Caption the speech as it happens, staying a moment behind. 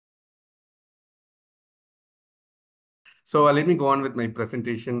So let me go on with my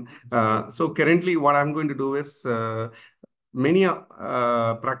presentation. So currently what I'm going to do is many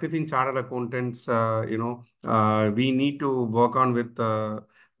practicing chartered accountants, we need to work on with the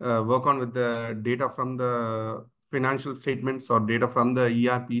data from the financial statements or data from the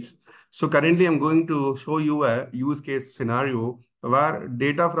ERPs. So currently I'm going to show you a use case scenario where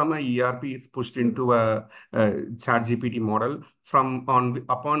data from a ERP is pushed into a Chat GPT model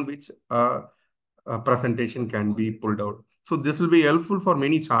upon which presentation can be pulled out. So this will be helpful for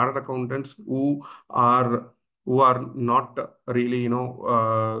many chartered accountants are who are not really,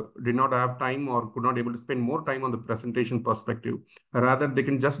 did not have time or could not able to spend more time on the presentation perspective. Rather, they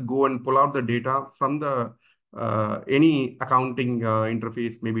can just go and pull out the data from the any accounting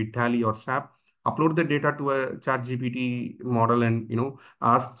interface, maybe Tally or SAP, upload the data to a Chat GPT model, and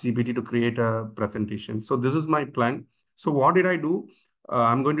ask GPT to create a presentation. So this is my plan. So what did I do?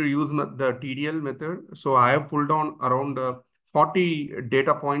 I'm going to use the TDL method. So I have pulled on around 40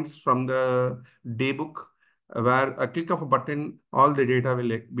 data points from the daybook, where a click of a button, all the data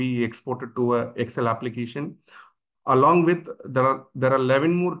will be exported to a Excel application. Along with, there are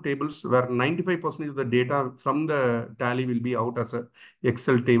 11 more tables where 95% of the data from the tally will be out as a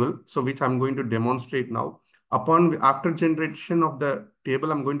Excel table. So which I'm going to demonstrate now. After generation of the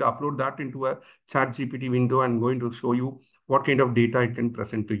table, I'm going to upload that into a Chat GPT window and going to show you what kind of data it can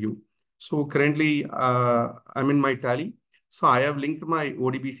present to you. So currently, I'm in my tally. So I have linked my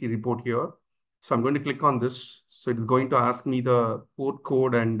ODBC report here. So I'm going to click on this. So it's going to ask me the port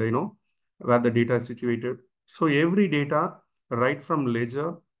code and where the data is situated. So every data right from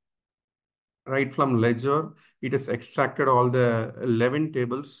ledger, it is extracted all the 11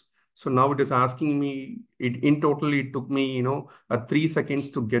 tables. So now it is asking me, in total, it took me, 3 seconds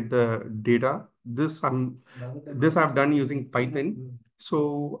to get the data. This I've done using Python.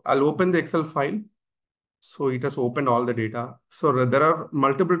 So I'll open the Excel file. So it has opened all the data. So there are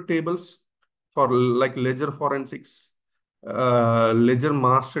multiple tables for like ledger forensics, ledger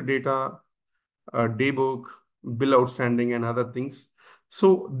master data, daybook, bill outstanding, and other things.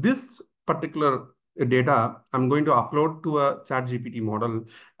 So this particular data, I'm going to upload to a ChatGPT model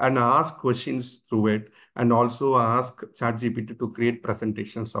and ask questions through it, and also ask ChatGPT to create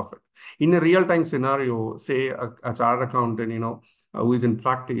presentations of it. In a real-time scenario, say a chartered accountant, who is in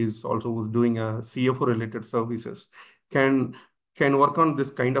practice, also who's doing a CFO-related services, can work on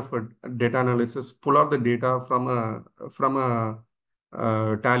this kind of a data analysis, pull out the data from a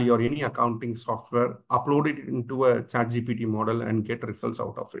Tally or any accounting software, upload it into a ChatGPT model and get results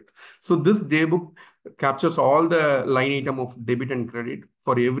out of it. So this daybook captures all the line item of debit and credit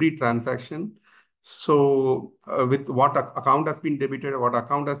for every transaction. So with what account has been debited, what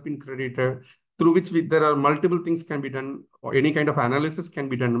account has been credited, through which there are multiple things can be done, or any kind of analysis can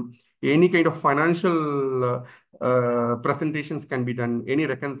be done, any kind of financial presentations can be done, any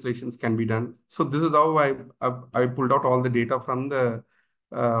reconciliations can be done. So this is how I pulled out all the data from the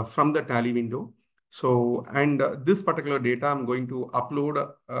Tally window. So, and this particular data I'm going to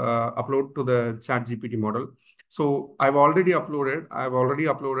upload to the Chat GPT model. So I've already uploaded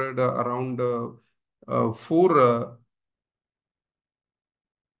around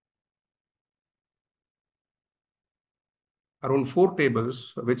four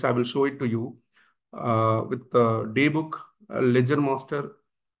tables, which I will show it to you, with the daybook, ledger master,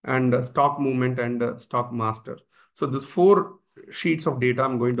 and stock movement, and stock master. So these four sheets of data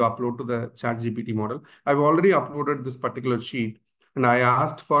I'm going to upload to the Chat GPT model. I've already uploaded this particular sheet, and I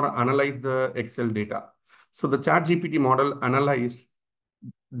asked for analyze the Excel data. So the Chat GPT model analyzed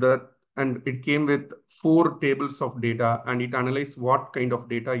and it came with four tables of data, and it analyzed what kind of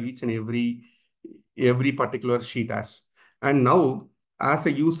data each and every particular sheet has. And now, as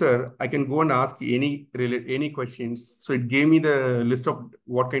a user, I can go and ask any questions. So it gave me the list of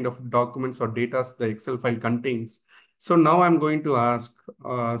what kind of documents or data the Excel file contains. So now I'm going to ask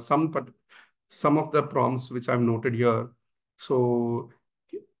some of the prompts which I've noted here. So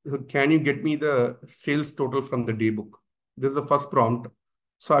can you get me the sales total from the daybook? This is the first prompt.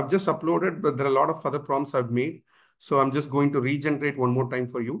 So I've just uploaded, but there are a lot of other prompts I've made. So I'm just going to regenerate one more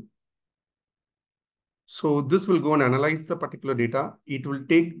time for you. So this will go and analyze the particular data. It will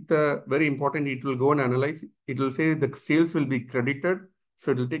take it will go and analyze. It will say the sales will be credited.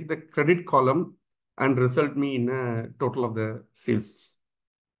 So it will take the credit column and result me in a total of the sales.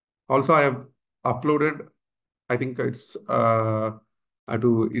 Also, I have uploaded, I think it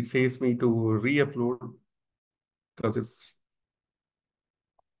says me to re-upload because it's.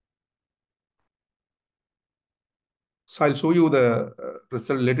 So I'll show you the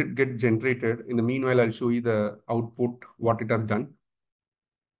result, let it get generated. In the meanwhile, I'll show you the output, what it has done.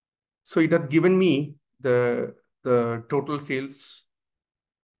 So it has given me the the total sales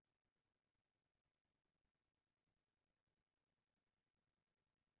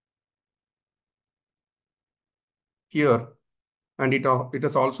here, and it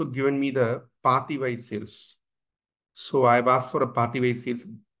has also given me the party-wise sales. So I've asked for a party-wise sales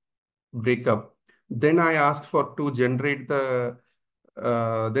breakup. Then I asked for to generate the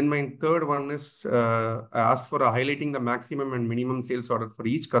then my third one is I asked for highlighting the maximum and minimum sales order for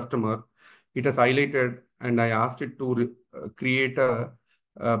each customer. It has highlighted, and I asked it to create a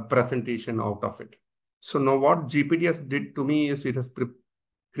presentation out of it. So now what GPT has did to me is it has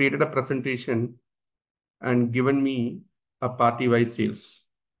created a presentation and given me a party-wise sales.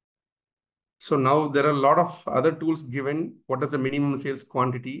 So now there are a lot of other tools given what is the minimum sales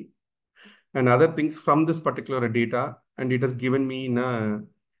quantity and other things from this particular data, and it has given me in a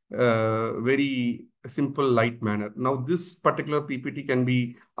very simple, light manner. Now, this particular PPT can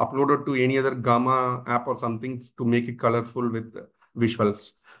be uploaded to any other Gamma app or something to make it colorful with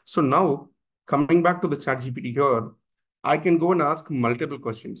visuals. So now, coming back to the Chat GPT here, I can go and ask multiple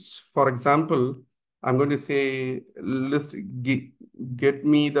questions. For example, I'm going to say, get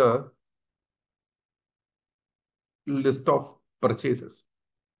me the list of purchases,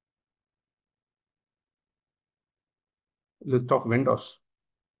 list of vendors.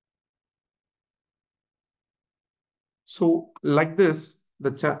 So like this,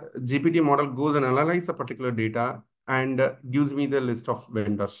 the GPT model goes and analyzes the particular data and gives me the list of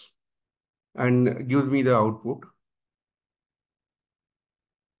vendors and gives me the output.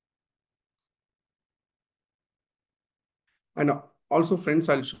 And also, friends,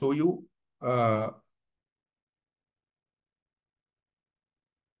 I'll show you.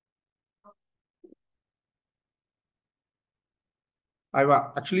 I've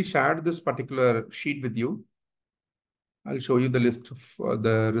actually shared this particular sheet with you. I'll show you the list of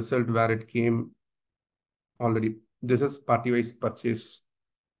the result where it came already. This is party-wise purchase.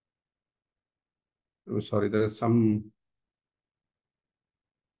 Oh, sorry, there is some.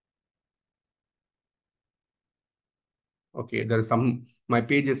 Okay, there is some. My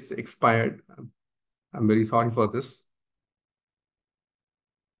page is expired. I'm very sorry for this.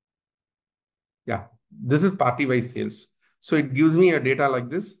 Yeah, this is party-wise sales. So it gives me a data like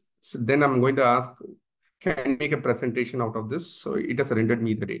this. So then I'm going to ask, can I make a presentation out of this? So it has rendered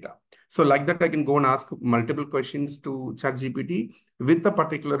me the data. So like that, I can go and ask multiple questions to ChatGPT with the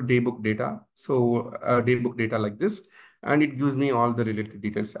particular daybook data. So daybook data like this, and it gives me all the related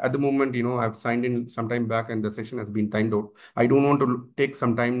details. At the moment, I've signed in some time back and the session has been timed out. I don't want to take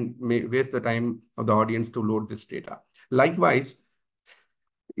some time, waste the time of the audience to load this data. Likewise,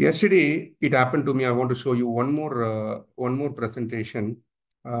 yesterday, it happened to me. I want to show you one more presentation.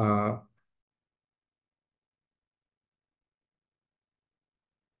 Uh,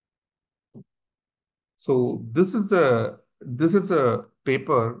 so this is a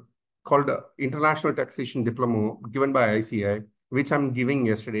paper called International Taxation Diploma given by ICAI, which I'm giving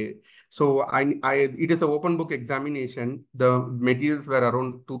yesterday. So it is an open book examination. The materials were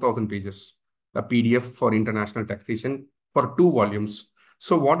around 2,000 pages, a PDF for international taxation for 2 volumes.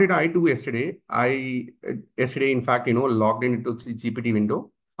 So what did I do yesterday? Yesterday, in fact, logged into the GPT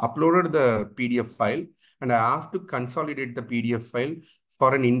window, uploaded the PDF file, and I asked to consolidate the PDF file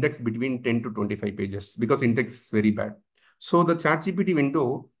for an index between 10 to 25 pages because index is very bad. So the ChatGPT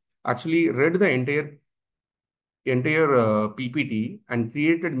window actually read the entire PPT and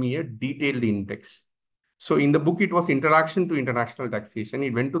created me a detailed index. So in the book, it was Introduction to International Taxation.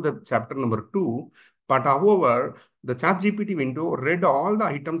 It went to the chapter number 2. But however, the ChatGPT window read all the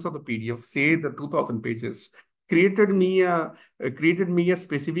items of the PDF, say the 2,000 pages, created me a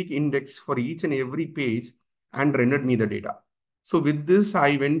specific index for each and every page and rendered me the data. So with this,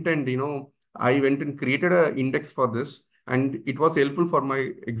 I went and created an index for this, and it was helpful for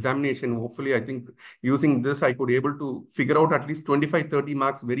my examination. Hopefully, I think using this, I could able to figure out at least 25, 30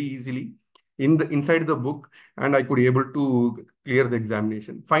 marks very easily inside the book, and I could able to clear the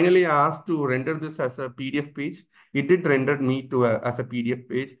examination. Finally, I asked to render this as a PDF page. It did render me as a PDF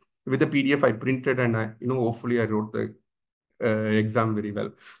page. With the PDF, I printed and hopefully I wrote the exam very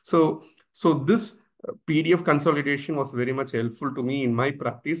well. So this PDF consolidation was very much helpful to me in my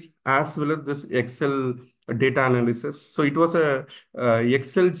practice as well as this Excel data analysis. So it was a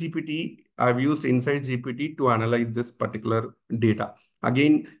Excel GPT I've used inside GPT to analyze this particular data.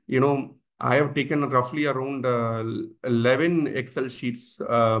 Again, I have taken roughly around 11 Excel sheets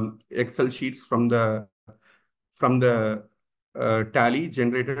from the tally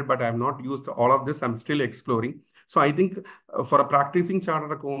generated, but I have not used all of this. I'm still exploring. So I think for a practicing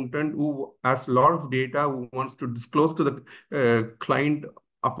chartered accountant who has a lot of data, who wants to disclose to the client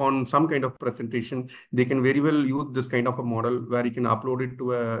upon some kind of presentation, they can very well use this kind of a model where you can upload it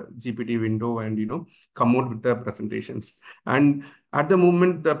to a GPT window and, come out with the presentations. And at the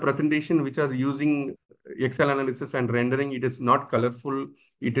moment, the presentation which are using Excel analysis and rendering, it is not colorful.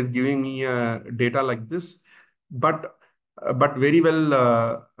 It is giving me data like this, but very well,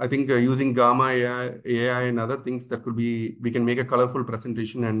 I think using Gamma AI and other things that could be, we can make a colorful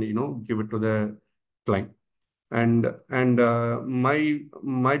presentation and, give it to the client. And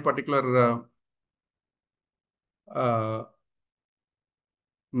my particular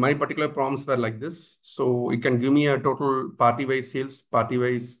my particular prompts were like this. So it can give me a total party-wise sales,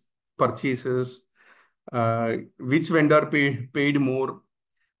 party-wise purchases, which vendor paid more.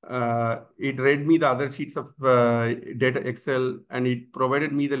 It read me the other sheets of data Excel, and it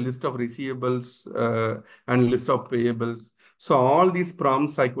provided me the list of receivables and list of payables. So all these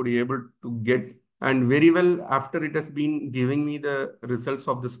prompts I could be able to get, and very well after it has been giving me the results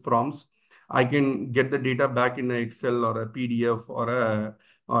of these prompts, I can get the data back in an Excel or a PDF or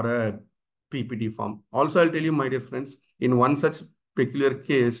a PPT form. Also, I'll tell you, my dear friends, in one such peculiar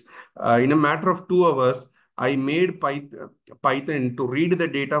case, in a matter of 2 hours, I made Python to read the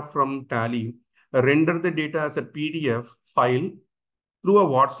data from Tally, render the data as a PDF file through a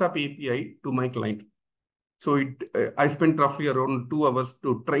WhatsApp API to my client. So I spent roughly around 2 hours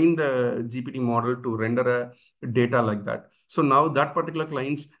to train the GPT model to render a data like that. So now that particular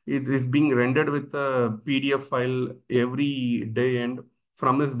client, it is being rendered with a PDF file every day and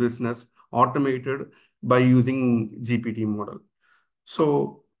from his business, automated by using GPT model.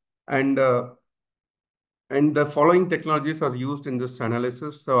 So, and the following technologies are used in this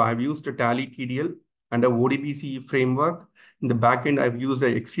analysis. So I've used a Tally TDL and a ODBC framework. In the backend, I've used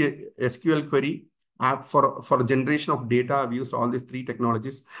a SQL query app for generation of data. I've used all these three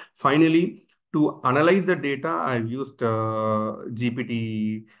technologies. Finally, to analyze the data, I've used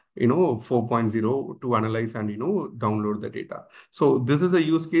GPT, 4.0 to analyze and, download the data. So this is a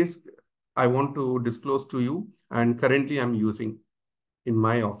use case I want to disclose to you, and currently I'm using in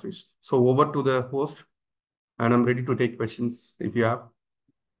my office. So over to the host, and I'm ready to take questions if you have.